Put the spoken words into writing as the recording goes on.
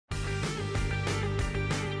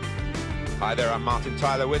Hi there, I'm Martin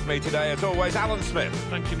Tyler. With me today, as always, Alan Smith.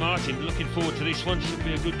 Thank you, Martin. Looking forward to this one. Should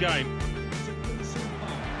be a good game.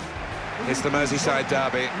 It's the Merseyside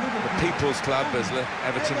derby, the People's Club, as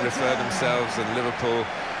Everton refer themselves, and Liverpool,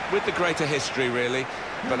 with the greater history, really.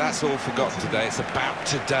 But that's all forgotten today. It's about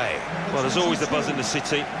today. Well, there's always the buzz in the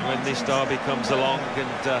city when this derby comes along, and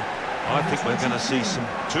I think we're going to see some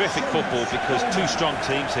terrific football because two strong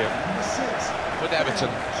teams here. With Everton,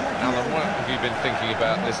 Alan, what have you been thinking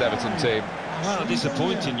about this Everton team? Well,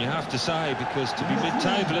 disappointing, you have to say, because to be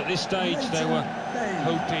mid-table at this stage, they were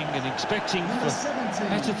hoping and expecting for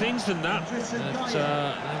better things than that. But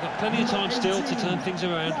they've got plenty of time still to turn things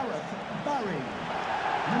around. Number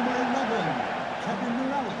 11, Kevin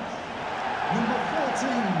Morales. Number 14,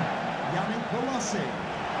 Yannick Bolasie.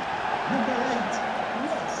 Number 8,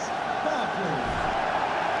 Ross Barkley.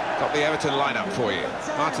 Got the Everton lineup for you.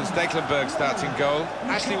 Martin Stekelenburg starts in goal.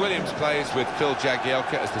 Ashley Williams plays with Phil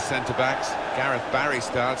Jagielka as the centre-backs. Gareth Barry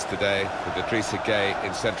starts today with Idrissa Gueye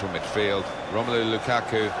in central midfield. Romelu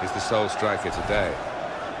Lukaku is the sole striker today.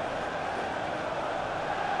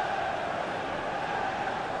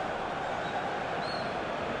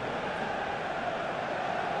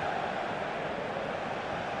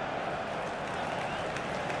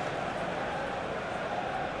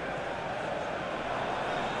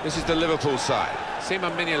 This is the Liverpool side.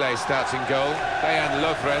 Simon Mignolet starts in goal. Dejan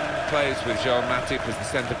Lovren plays with Joel Matip as the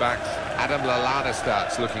centre-backs. Adam Lallana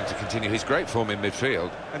starts, looking to continue his great form in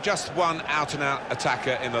midfield. And just one out-and-out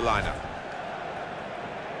attacker in the lineup.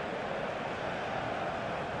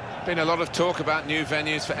 Been a lot of talk about new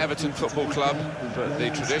venues for Everton Football Club, but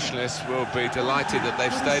the traditionalists will be delighted that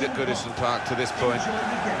they've stayed at Goodison Park to this point.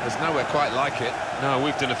 There's nowhere quite like it. No,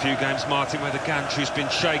 we've done a few games, Martin, where the gantry's been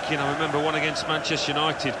shaking. I remember one against Manchester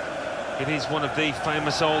United. It is one of the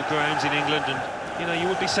famous old grounds in England, and, you know, you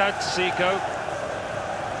would be sad to see it go.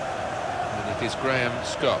 And it is Graham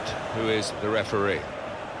Scott who is the referee.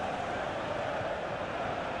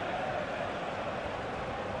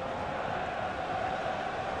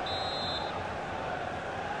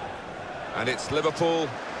 And it's Liverpool,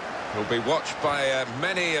 who'll be watched by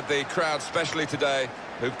many of the crowd, especially today,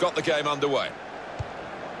 who've got the game underway.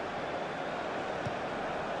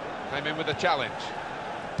 Came in with a challenge.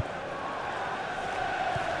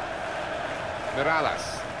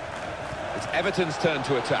 Morales. It's Everton's turn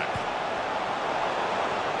to attack.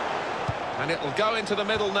 And it'll go into the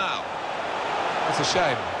middle now. That's a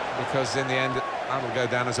shame, because in the end, that'll go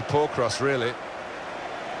down as a poor cross, really.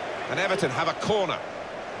 And Everton have a corner.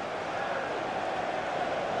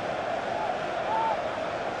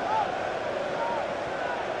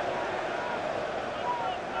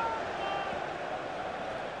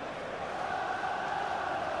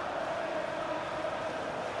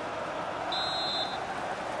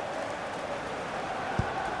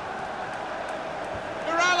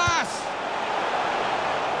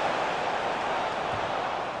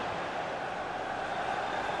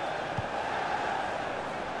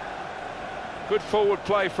 Good forward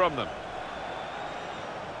play from them.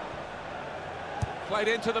 Played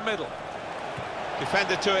into the middle.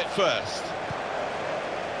 Defender to it first.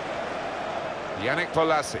 Yannick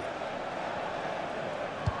Bolasie.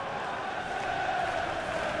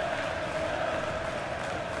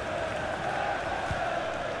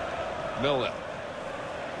 Milner.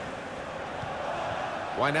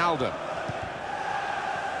 Wijnaldum.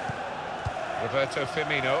 Roberto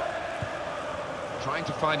Firmino. Trying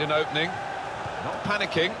to find an opening. Not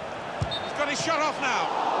panicking. He's got his shot off now.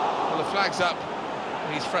 Well, the flag's up.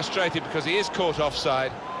 He's frustrated because he is caught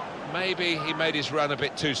offside. Maybe he made his run a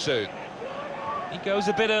bit too soon. He goes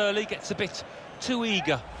a bit early, gets a bit too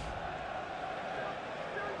eager.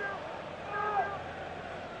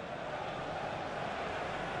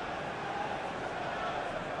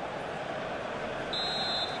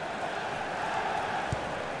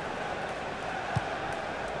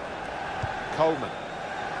 Coleman.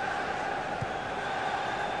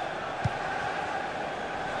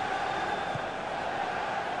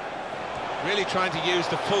 Really trying to use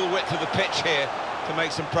the full width of the pitch here to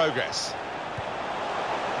make some progress.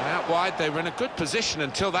 And out wide, they were in a good position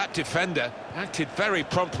until that defender acted very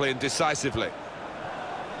promptly and decisively.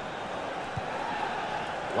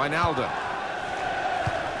 Wijnaldum.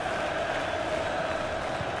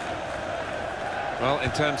 Well,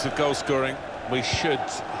 in terms of goal scoring, we should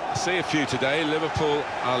see a few today. Liverpool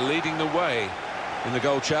are leading the way in the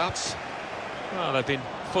goal charts. Well, they've been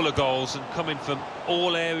full of goals and coming from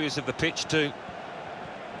all areas of the pitch too.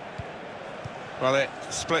 Well, it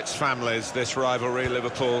splits families, this rivalry,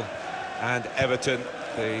 Liverpool and Everton.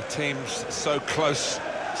 The teams so close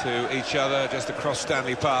to each other just across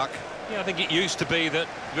Stanley Park. Yeah, I think it used to be that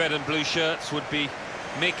red and blue shirts would be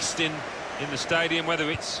mixed in the stadium,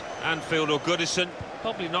 whether it's Anfield or Goodison.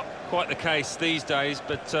 Probably not quite the case these days,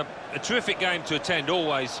 but a terrific game to attend,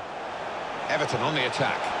 always. Everton on the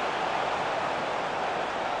attack.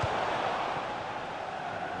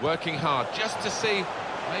 Working hard just to see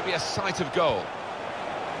maybe a sight of goal.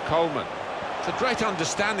 Coleman. It's a great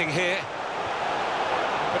understanding here.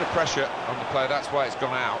 A bit of pressure on the player, that's why it's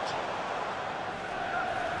gone out.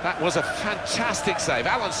 That was a fantastic save.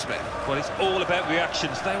 Alan Smith. Well, it's all about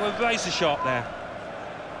reactions. They were razor sharp there.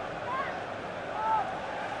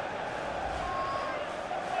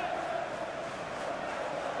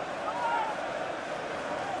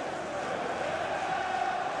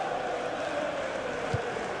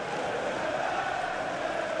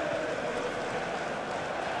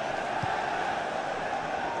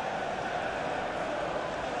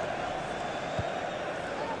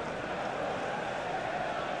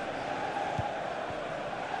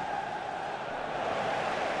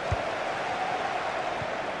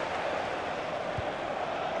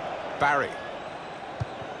 Barry.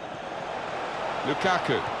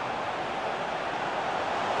 Lukaku.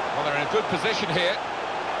 Well, they're in a good position here.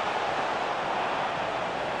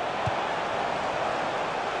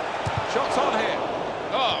 Shots on here.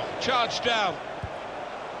 Oh, charged down.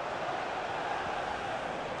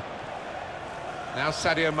 Now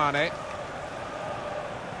Sadio Mane.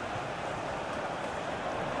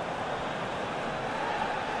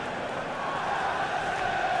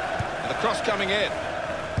 And the cross coming in.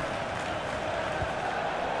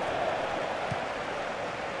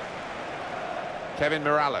 Kevin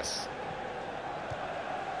Morales.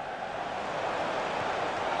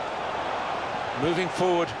 Moving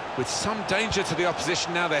forward with some danger to the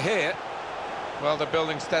opposition now they're here. Well, they're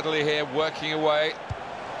building steadily here, working away.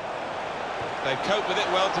 They've coped with it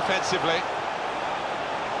well defensively.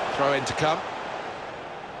 Throw in to come.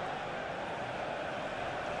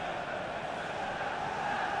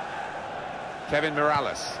 Kevin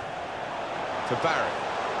Morales to Barry.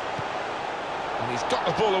 And he's got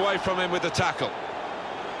the ball away from him with the tackle.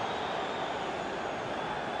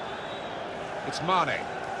 It's Mane,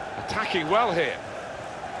 attacking well here.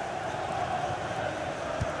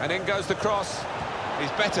 And in goes the cross.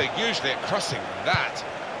 He's better usually at crossing than that.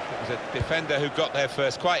 It was a defender who got there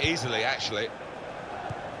first, quite easily, actually.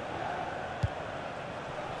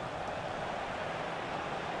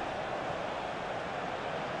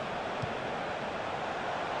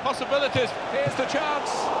 Possibilities, here's the chance.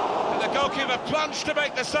 And the goalkeeper plunged to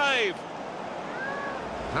make the save.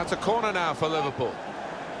 That's a corner now for Liverpool.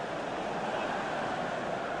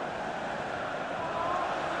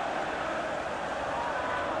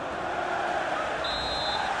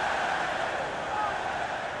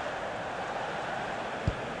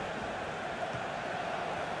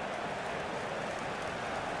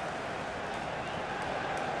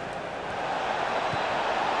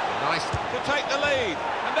 Nice to take the lead,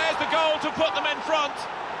 and there's the goal to put them in front.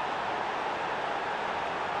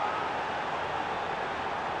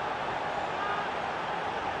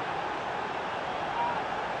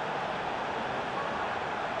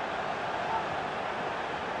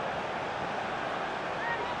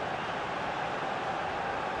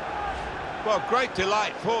 Well, great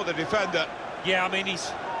delight for the defender. Yeah, I mean, he's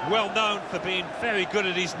well known for being very good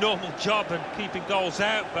at his normal job and keeping goals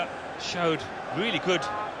out, but showed really good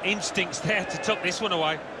instincts there to tuck this one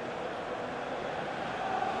away.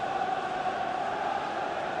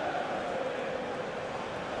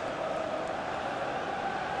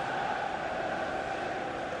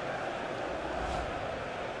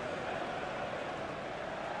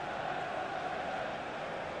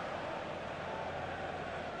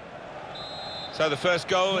 So the first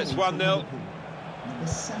goal, it's 1-0. Number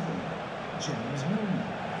 7, James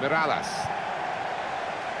Milner. Morales.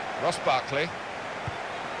 Ross Barkley.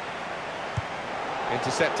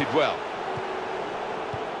 Intercepted well.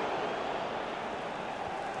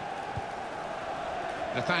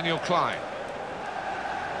 Nathaniel Klein.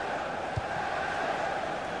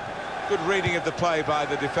 Good reading of the play by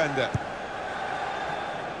the defender.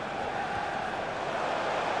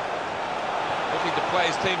 Looking to play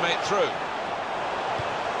his teammate through.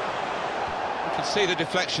 You can see the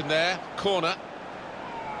deflection there, corner.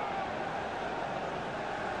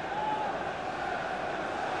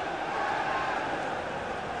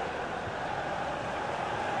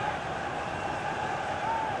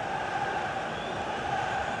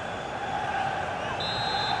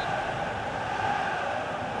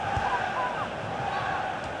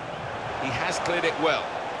 He has cleared it well.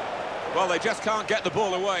 Well, they just can't get the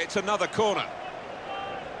ball away. It's another corner.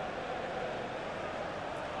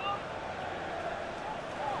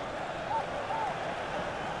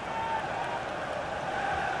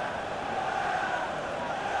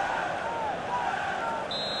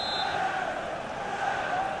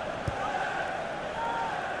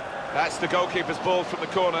 That's the goalkeeper's ball from the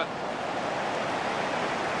corner.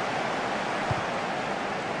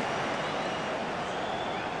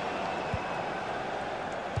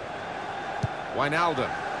 Wijnaldum.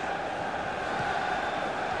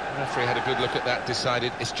 The referee had a good look at that,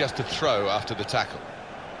 decided it's just a throw after the tackle.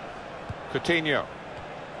 Coutinho.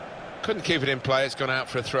 Couldn't keep it in play, it's gone out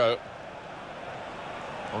for a throw.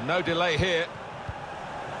 Well, no delay here.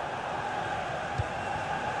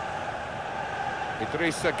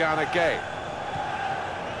 Idrissa Gana Gueye.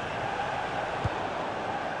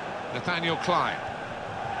 Nathaniel Klein.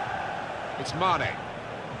 It's Mane.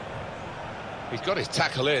 He's got his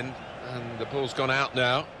tackle in, and the ball's gone out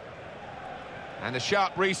now. And a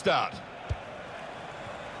sharp restart.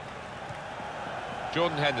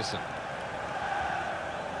 Jordan Henderson.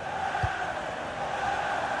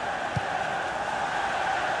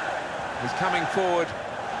 He's coming forward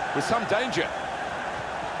with some danger.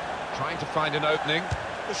 Trying to find an opening.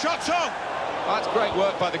 The shot's on! That's great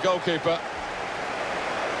work by the goalkeeper.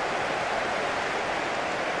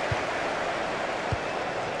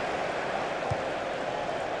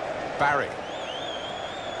 Barry.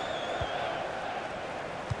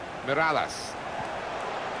 Mirallas.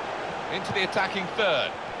 Into the attacking third.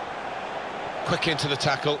 Quick into the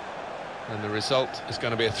tackle. And the result is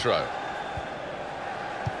going to be a throw.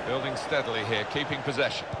 Building steadily here, keeping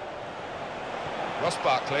possession. Ross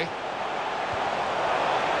Barkley.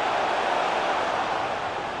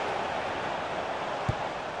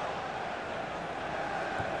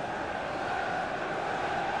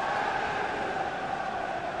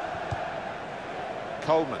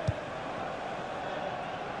 Coleman.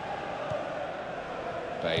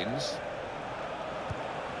 Baines.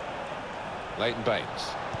 Leighton Baines.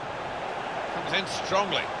 Comes in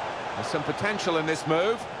strongly. There's some potential in this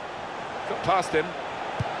move. Got past him.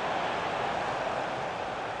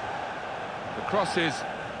 The cross is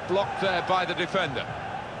blocked there by the defender.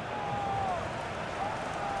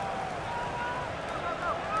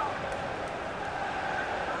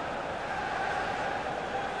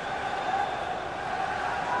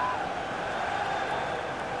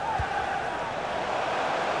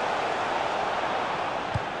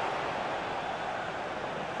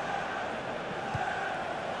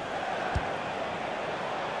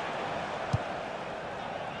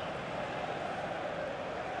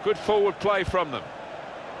 Good forward play from them.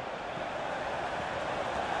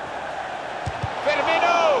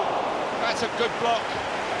 Firmino! That's a good block.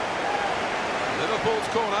 Liverpool's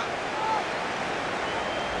corner.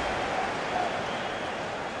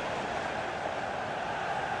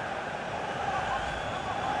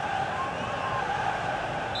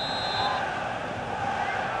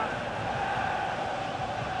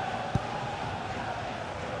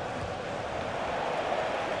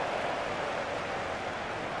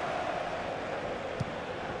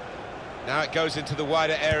 Now it goes into the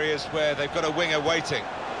wider areas where they've got a winger waiting.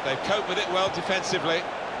 They've coped with it well defensively.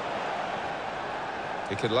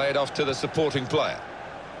 He can lay it off to the supporting player.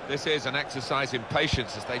 This is an exercise in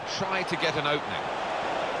patience as they try to get an opening.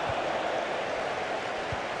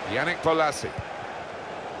 Yannick Bolasie.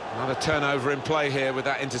 Another turnover in play here with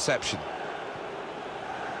that interception.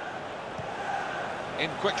 In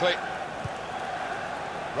quickly.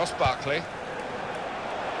 Ross Barkley.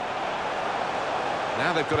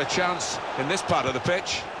 Now they've got a chance in this part of the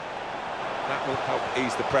pitch. That will help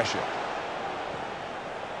ease the pressure.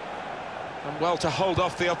 And well to hold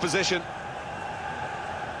off the opposition.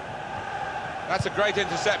 That's a great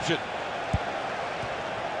interception.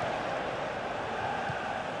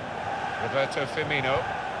 Roberto Firmino.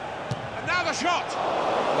 And now the shot!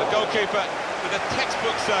 The goalkeeper with a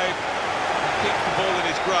textbook save keeps the ball in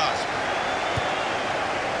his grasp.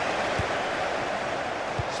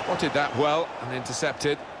 Spotted that well and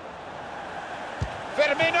intercepted.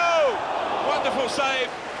 Firmino! Wonderful save.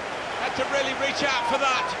 Had to really reach out for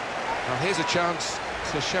that. Well, here's a chance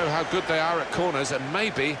to show how good they are at corners and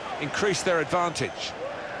maybe increase their advantage.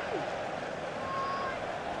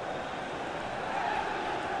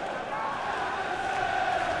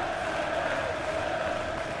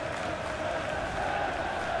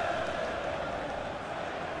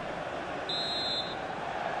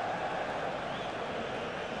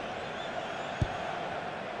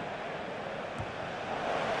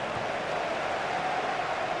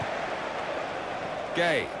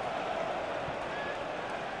 Gueye.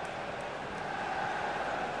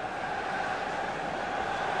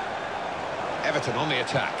 Everton on the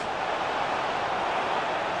attack.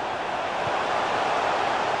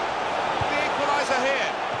 The equaliser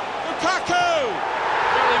here. Lukaku!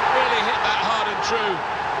 Really hit that hard and true.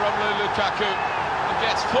 Romelu Lukaku, and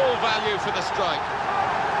gets full value for the strike.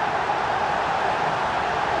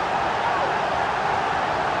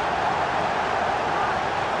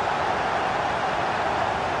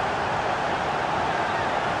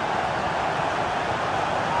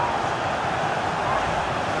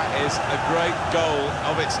 was a great goal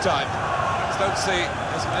of its type. Perhaps don't see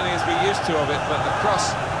as many as we used to of it, but the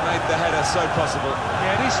cross made the header so possible.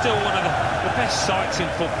 Yeah, it is still one of the best sights in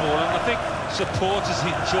football, and I think supporters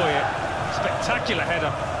enjoy it. Spectacular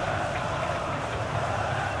header.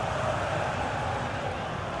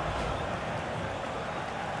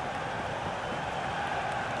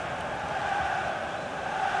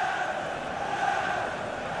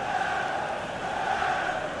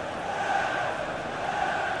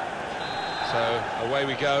 So away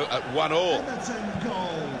we go at 1-1. Everton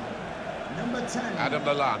goal. Number 10. Adam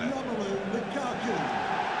Lallana.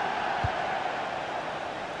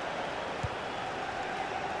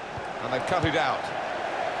 And they've cut it out.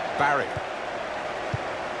 Barry.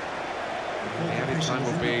 The added time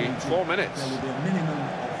will be 4 minutes. There will be a minimum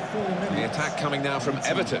of 4 minutes. The attack coming now from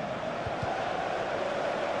Everton.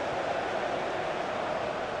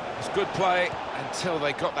 It's good play until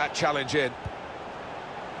they got that challenge in.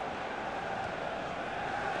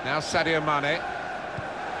 Now Sadio Mane.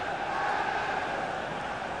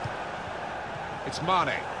 It's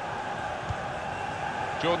Mane.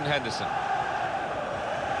 Jordan Henderson.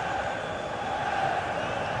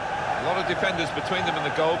 A lot of defenders between them and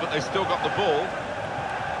the goal, but they've still got the ball.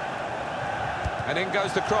 And in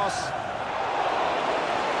goes the cross.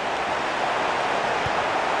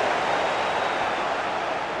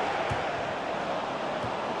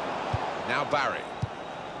 Now Barry.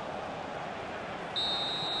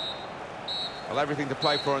 Well, everything to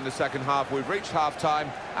play for in the second half. We've reached half-time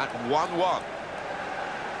at 1-1.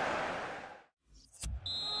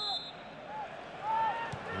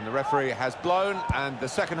 And the referee has blown, and the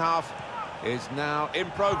second half is now in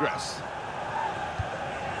progress.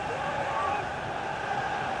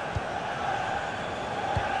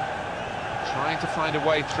 Trying to find a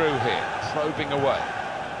way through here, probing away.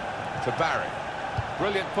 To Barry.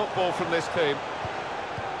 Brilliant football from this team.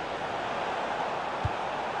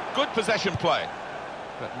 Good possession play,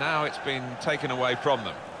 but now it's been taken away from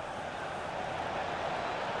them.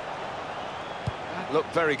 That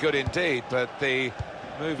looked very good indeed, but the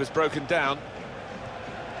move has broken down.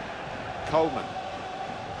 Coleman.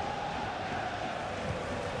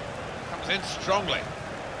 Comes in strongly.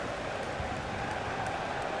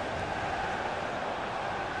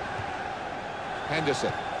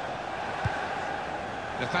 Henderson.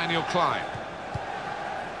 Nathaniel Klein.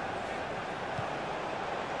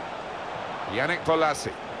 Yannick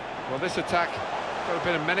Bolasie. Well, this attack got a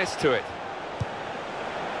bit of menace to it.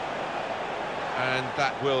 And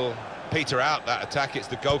that will peter out, that attack. It's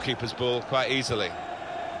the goalkeeper's ball quite easily.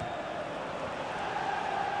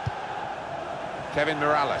 Kevin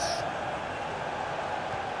Morales.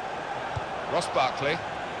 Ross Barkley.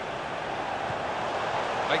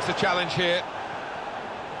 Makes the challenge here.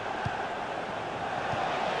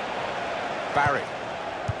 Barry.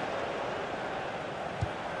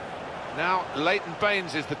 Now, Leighton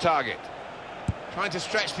Baines is the target. Trying to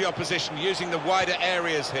stretch the opposition, using the wider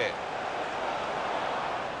areas here.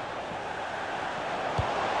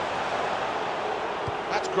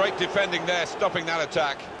 That's great defending there, stopping that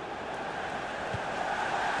attack.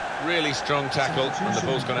 Really strong tackle, and the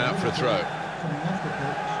ball's gone out for a throw.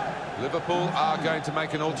 Liverpool are going to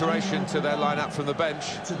make an alteration to their lineup from the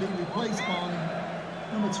bench. To be replaced by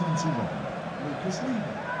number 21, Lucas Leighton.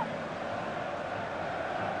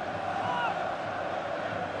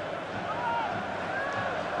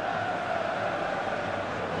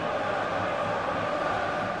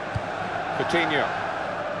 Coutinho.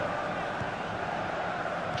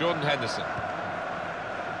 Jordan Henderson.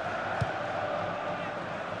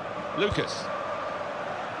 Lucas.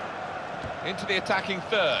 Into the attacking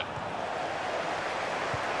third.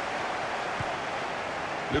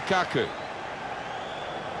 Lukaku.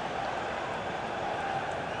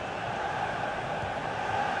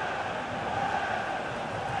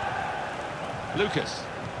 Lucas.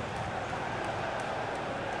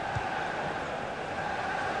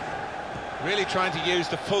 Really trying to use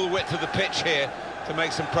the full width of the pitch here to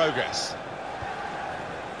make some progress.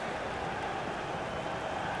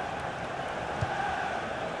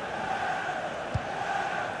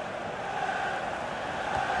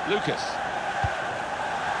 Lucas.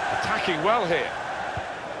 Attacking well here.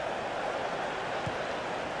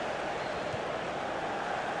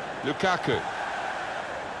 Lukaku.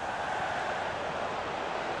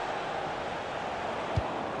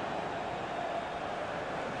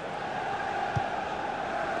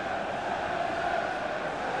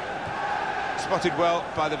 Spotted well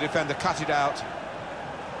by the defender, cut it out.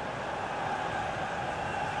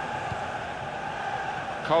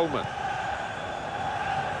 Coleman.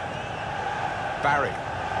 Barry.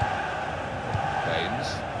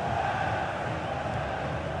 Baines.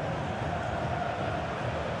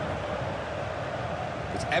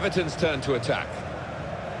 It's Everton's turn to attack.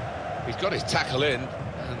 He's got his tackle in,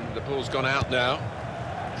 and the ball's gone out now.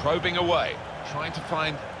 Probing away, trying to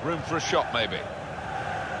find room for a shot, maybe.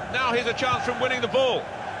 Now here's a chance from winning the ball.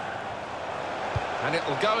 And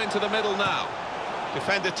it'll go into the middle now.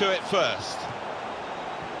 Defender to it first.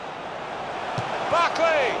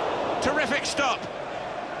 Barkley! Terrific stop.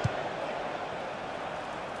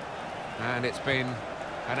 And it's been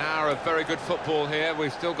an hour of very good football here.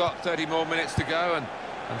 We've still got 30 more minutes to go, and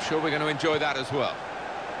I'm sure we're going to enjoy that as well.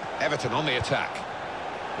 Everton on the attack.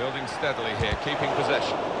 Building steadily here, keeping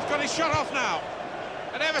possession. He's got his shot off now.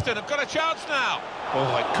 And Everton have got a chance now.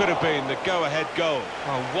 Oh, it could have been the go-ahead goal.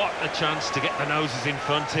 Oh, what a chance to get the noses in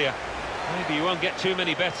front here. Maybe you won't get too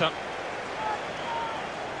many better.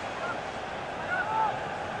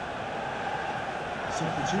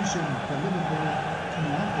 Substitution for Liverpool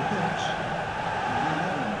coming off the pitch.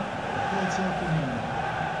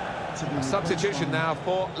 A substitution now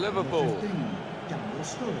for Liverpool. 15, Gabriel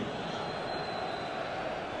Sturridge.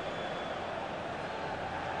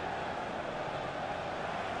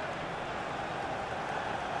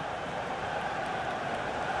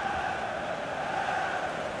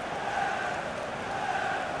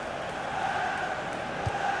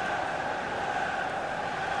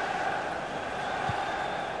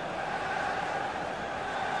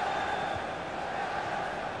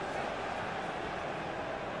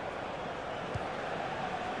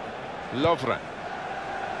 Lovren.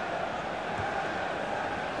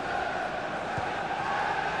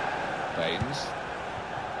 Baines.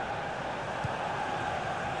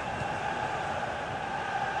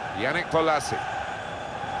 Yannick Bolasie.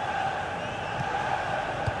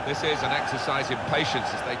 This is an exercise in patience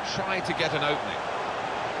as they try to get an opening.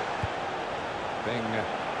 Being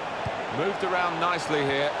moved around nicely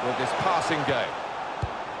here with this passing game.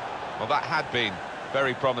 Well, that had been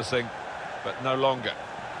very promising, but no longer.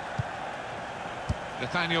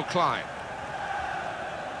 Nathaniel Klein.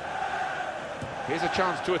 Here's a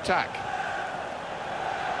chance to attack.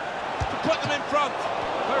 To put them in front.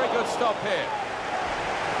 Very good stop here.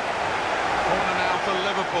 Corner now for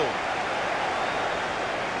Liverpool.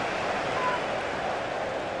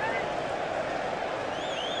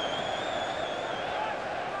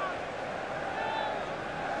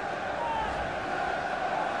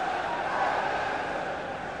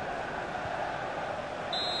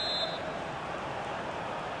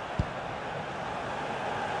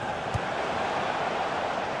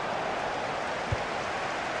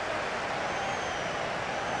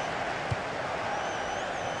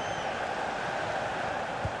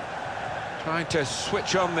 Trying to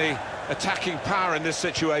switch on the attacking power in this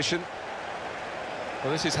situation.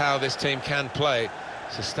 Well, this is how this team can play.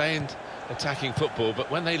 Sustained attacking football,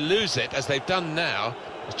 but when they lose it, as they've done now,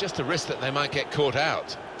 it's just a risk that they might get caught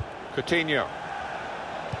out. Coutinho.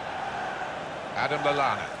 Adam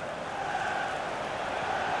Lallana.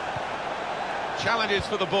 Challenges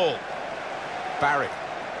for the ball. Barry.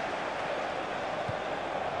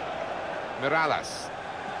 Mirallas.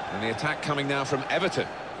 And the attack coming now from Everton.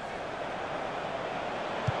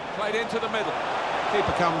 Played into the middle.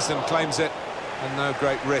 Keeper comes and claims it, and no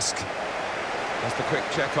great risk. Just a quick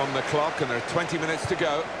check on the clock, and there are 20 minutes to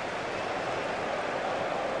go.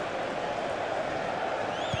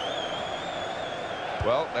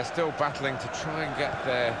 Well, they're still battling to try and get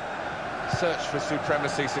their search for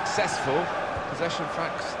supremacy successful. Possession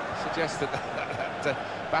facts suggest that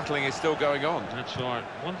battling is still going on. That's right.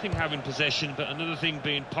 One thing having possession, but another thing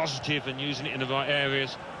being positive and using it in the right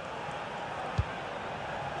areas.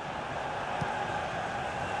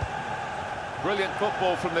 Brilliant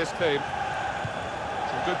football from this team.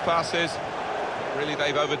 Some good passes. Really,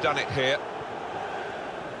 they've overdone it here.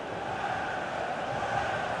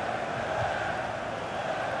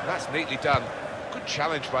 That's neatly done. Good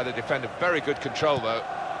challenge by the defender. Very good control, though.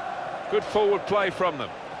 Good forward play from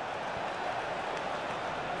them.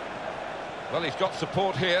 Well, he's got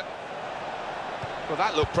support here. Well,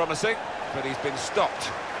 that looked promising, but he's been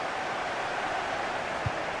stopped.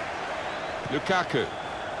 Lukaku.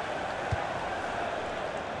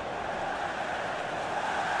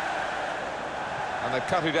 And they've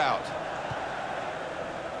cut it out.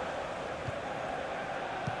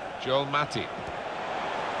 Joel Matip.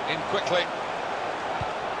 In quickly.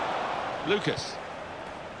 Lucas.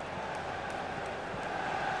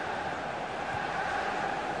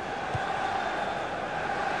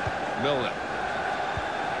 Milner.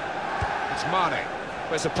 It's Mane.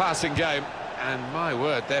 It's a passing game. And my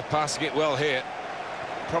word, they're passing it well here.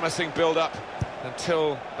 Promising build-up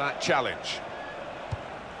until that challenge.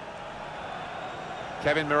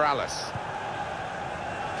 Kevin Mirallas.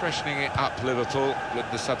 Freshening it up, Liverpool, with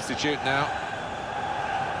the substitute now.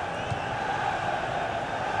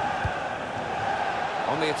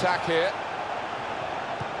 On the attack here.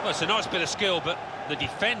 Well, it's a nice bit of skill, but the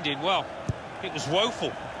defending, well, it was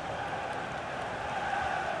woeful.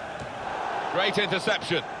 Great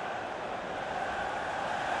interception.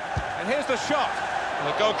 And here's the shot. And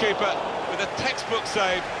the goalkeeper with a textbook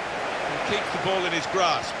save and keeps the ball in his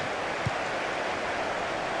grasp.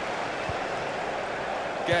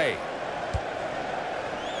 Gay.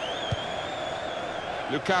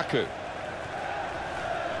 Lukaku.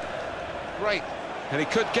 Great. And he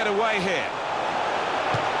could get away here.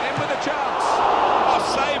 In with a chance. Oh,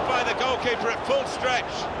 saved by the goalkeeper at full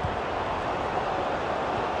stretch.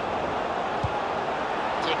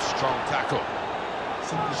 Good strong tackle.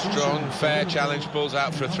 Strong, fair challenge, balls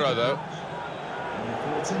out for a throw though.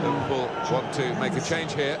 Liverpool want to make a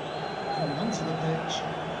change here. Coming onto the pitch,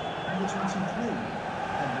 number 23,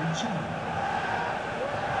 Henry Chan.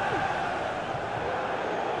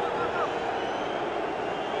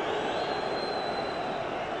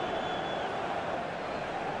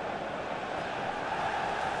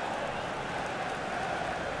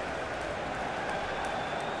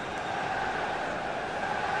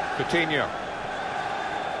 Coutinho.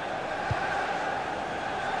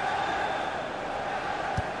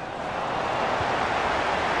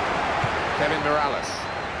 Kevin Morales.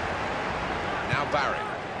 Now Barry.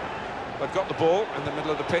 They've got the ball in the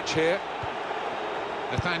middle of the pitch here.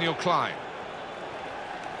 Nathaniel Klein.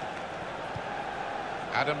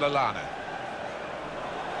 Adam Lallana.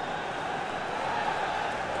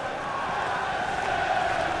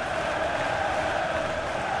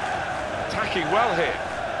 Attacking well here.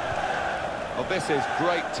 Well, this is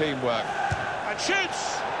great teamwork. And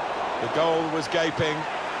shoots! The goal was gaping.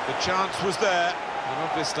 The chance was there. And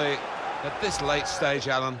obviously, at this late stage,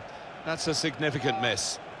 Alan, that's a significant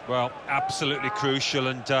miss. Well, absolutely crucial,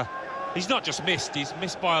 and he's not just missed, he's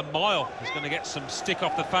missed by a mile. He's going to get some stick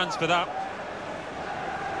off the fans for that.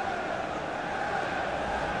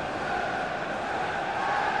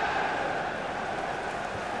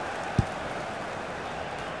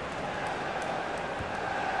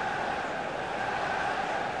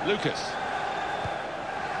 Lucas.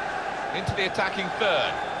 Into the attacking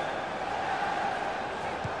third.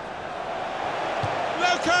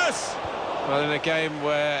 Lucas! Well, in a game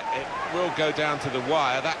where it will go down to the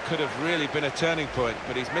wire, that could have really been a turning point,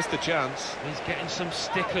 but he's missed the chance. He's getting some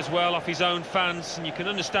stick as well off his own fans, and you can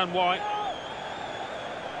understand why.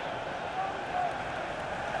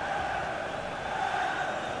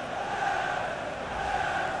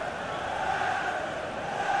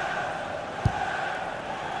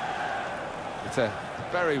 It's a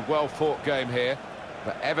very well-fought game here,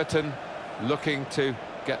 but Everton looking to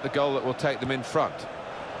get the goal that will take them in front.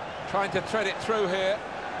 Trying to thread it through here.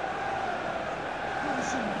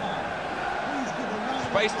 Goodison Park. Please give a round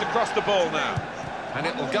of Spaced across the ball now. And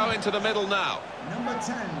it will go into the middle now. Number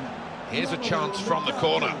 10. Here's a chance from the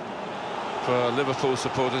corner. For Liverpool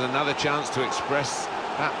supporters, another chance to express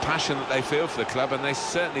that passion that they feel for the club, and they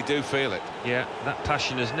certainly do feel it. Yeah, that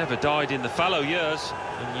passion has never died in the fallow years,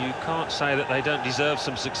 and you can't say that they don't deserve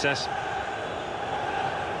some success.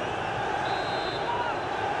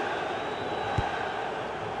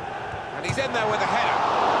 And he's in there with a header.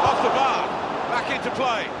 Off the bar. Back into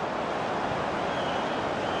play.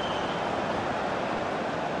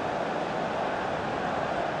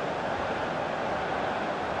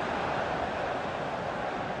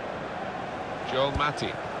 Joel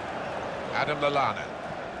Matip. Adam Lallana.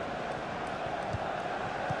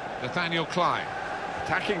 Nathaniel Klein.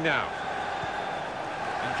 Attacking now.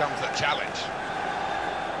 In comes the challenge.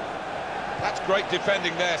 That's great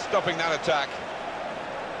defending there, stopping that attack.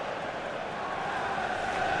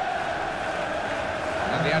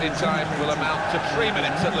 And the added time will amount to 3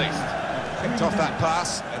 minutes at least. Picked off that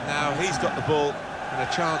pass, and now he's got the ball and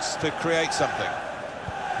a chance to create something.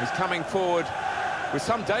 He's coming forward with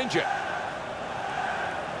some danger.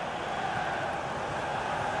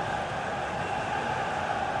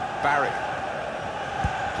 Barry.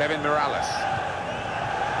 Kevin Morales.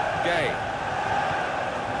 Gay.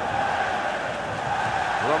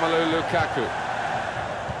 Romelu Lukaku.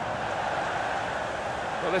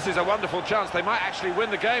 Well, this is a wonderful chance. They might actually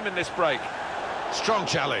win the game in this break. Strong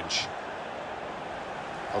challenge.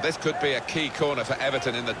 Well, this could be a key corner for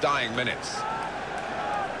Everton in the dying minutes.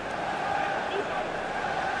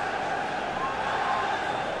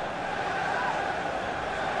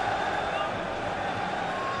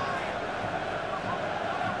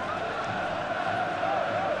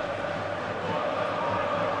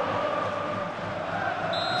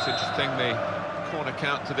 It's interesting, the corner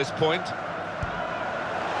count to this point.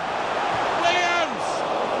 Williams!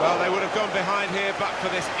 Well, they would have gone behind here, but for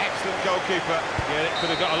this excellent goalkeeper. Yeah, it could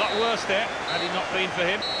have got a lot worse there, had it not been for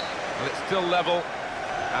him. Well, it's still level,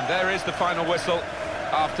 and there is the final whistle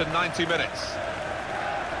after 90 minutes.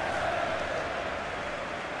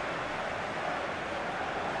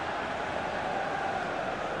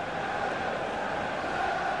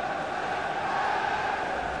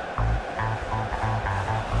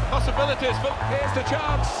 Possibilities, but here's the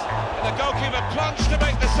chance. And the goalkeeper plunged to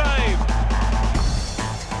make the save.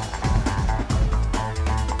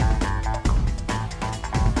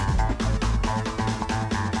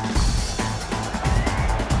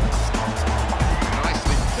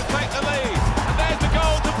 Nicely To take the lead. And there's the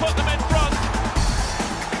goal to put them in front.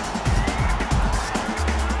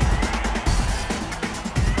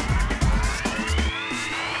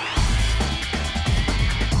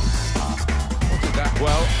 did that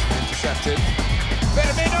well, intercepted.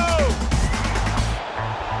 Firmino!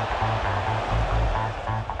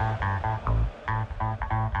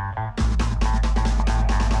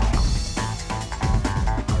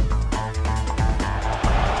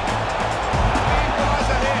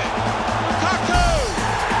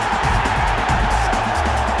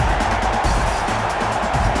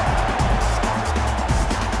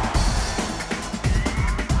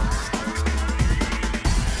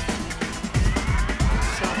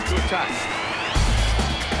 Attack.